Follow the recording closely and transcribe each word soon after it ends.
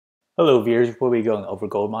Hello viewers, we'll be going over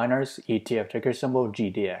gold miners, ETF ticker symbol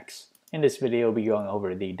GDX. In this video, we'll be going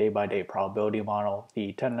over the day-by-day probability model,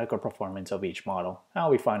 the technical performance of each model, how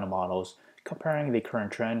we find the models, comparing the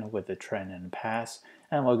current trend with the trend in the past,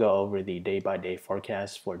 and we'll go over the day-by-day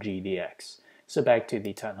forecast for GDX. So back to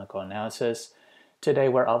the technical analysis. Today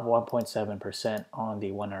we're up 1.7% on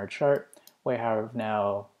the 1 hour chart. We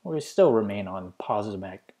still remain on positive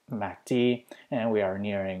MACD, and we are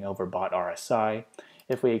nearing overbought RSI.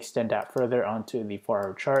 If we extend that further onto the 4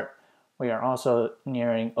 hour chart, we are also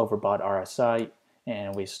nearing overbought RSI,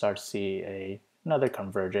 and we start to see another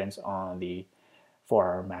convergence on the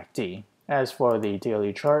 4 hour MACD. As for the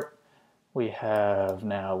daily chart, we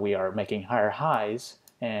are making higher highs,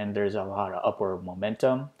 and there's a lot of upward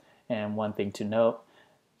momentum. And one thing to note,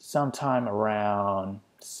 sometime around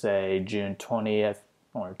say June 20th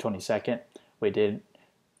or 22nd, we did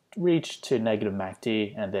reach to negative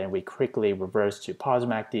MACD, and then we quickly reversed to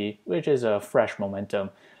positive MACD, which is a fresh momentum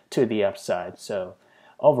to the upside. So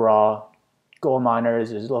overall, gold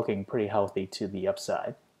miners is looking pretty healthy to the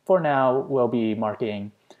upside. For now, we'll be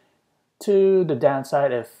marking to the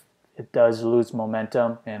downside if it does lose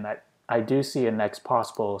momentum, and I do see a next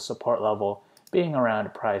possible support level being around a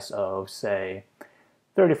price of say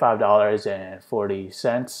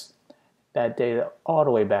 $35.40. That data all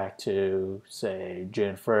the way back to say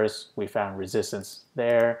June 1st, we found resistance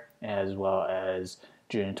there, as well as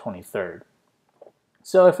June 23rd.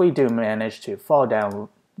 So if we do manage to fall down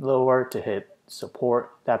lower to hit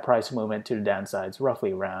support, that price movement to the downside is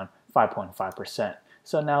roughly around 5.5%.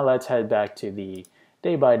 So now let's head back to the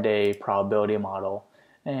day-by-day probability model.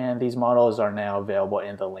 And these models are now available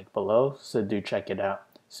in the link below, so do check it out.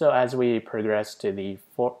 So as we progress to the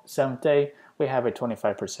 7th day, we have a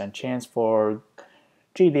 25% chance for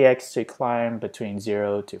GDX to climb between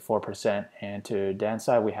 0 to 4%, and to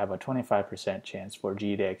downside we have a 25% chance for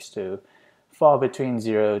GDX to fall between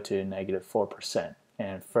 0 to negative 4%.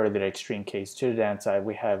 And further extreme case to the downside,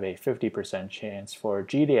 we have a 50% chance for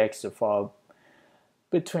GDX to fall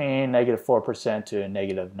between negative 4% to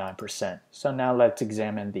negative 9%. So now let's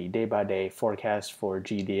examine the day-by-day forecast for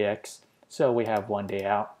GDX. So we have 1 day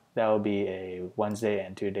out. That will be a Wednesday,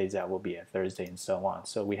 and 2 days out will be a Thursday, and so on.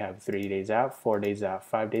 So we have 3 days out, 4 days out,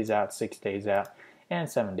 5 days out, 6 days out, and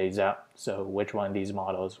 7 days out. So which one of these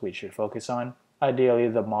models we should focus on? Ideally,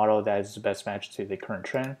 the model that is the best match to the current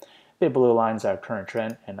trend. The blue lines are current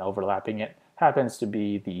trend, and overlapping it happens to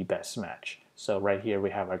be the best match. So right here we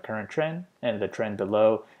have our current trend, and the trend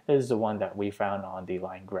below is the one that we found on the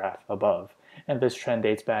line graph above. And this trend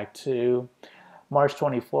dates back to March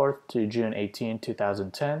 24th to June 18,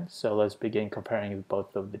 2010. So let's begin comparing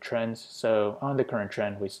both of the trends. So on the current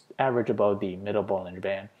trend, we average above the middle Bollinger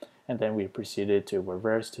Band, and then we proceeded to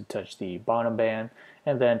reverse to touch the bottom band,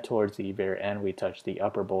 and then towards the very end, we touched the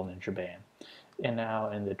upper Bollinger Band. And now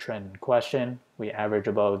in the trend in question, we average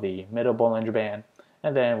above the middle Bollinger Band,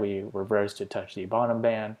 and then we reverse to touch the bottom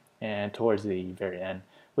band, and towards the very end,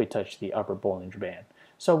 we touch the upper Bollinger Band.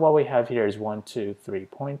 So what we have here is 1, 2, 3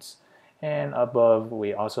 points. And above,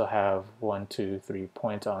 we also have 1, 2, 3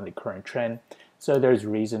 points on the current trend. So there's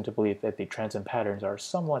reason to believe that the trends and patterns are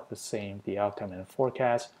somewhat the same. The outcome and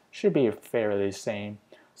forecast should be fairly the same.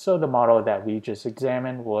 So the model that we just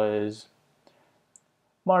examined was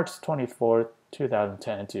March 24th,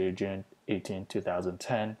 2010 to June 18,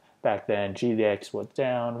 2010. Back then, GDX was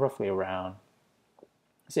down roughly around,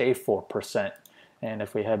 say, 4%. And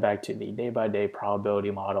if we head back to the day-by-day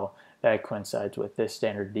probability model, that coincides with this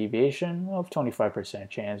standard deviation of 25%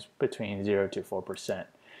 chance between 0 to 4%.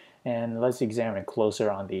 And let's examine closer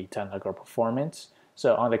on the technical performance.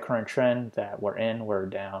 So on the current trend that we're in, we're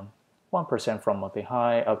down 1% from monthly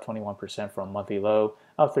high, up 21% from monthly low,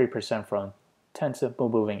 up 3% from 10 simple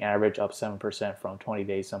moving average, up 7% from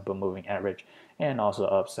 20-day simple moving average, and also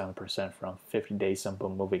up 7% from 50-day simple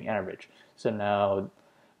moving average. So now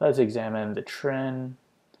let's examine the trend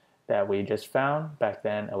that we just found. Back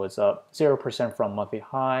then it was up 0% from monthly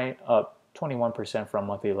high, up 21% from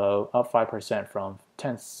monthly low, up 5% from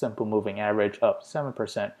 10 simple moving average, up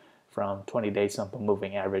 7% from 20-day simple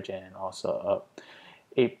moving average, and also up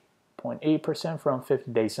 8.8% from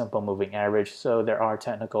 50-day simple moving average. So there are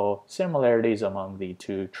technical similarities among the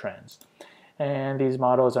two trends. And these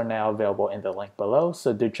models are now available in the link below,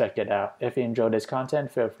 so do check it out. If you enjoyed this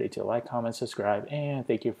content, feel free to like, comment, subscribe, and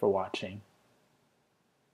thank you for watching.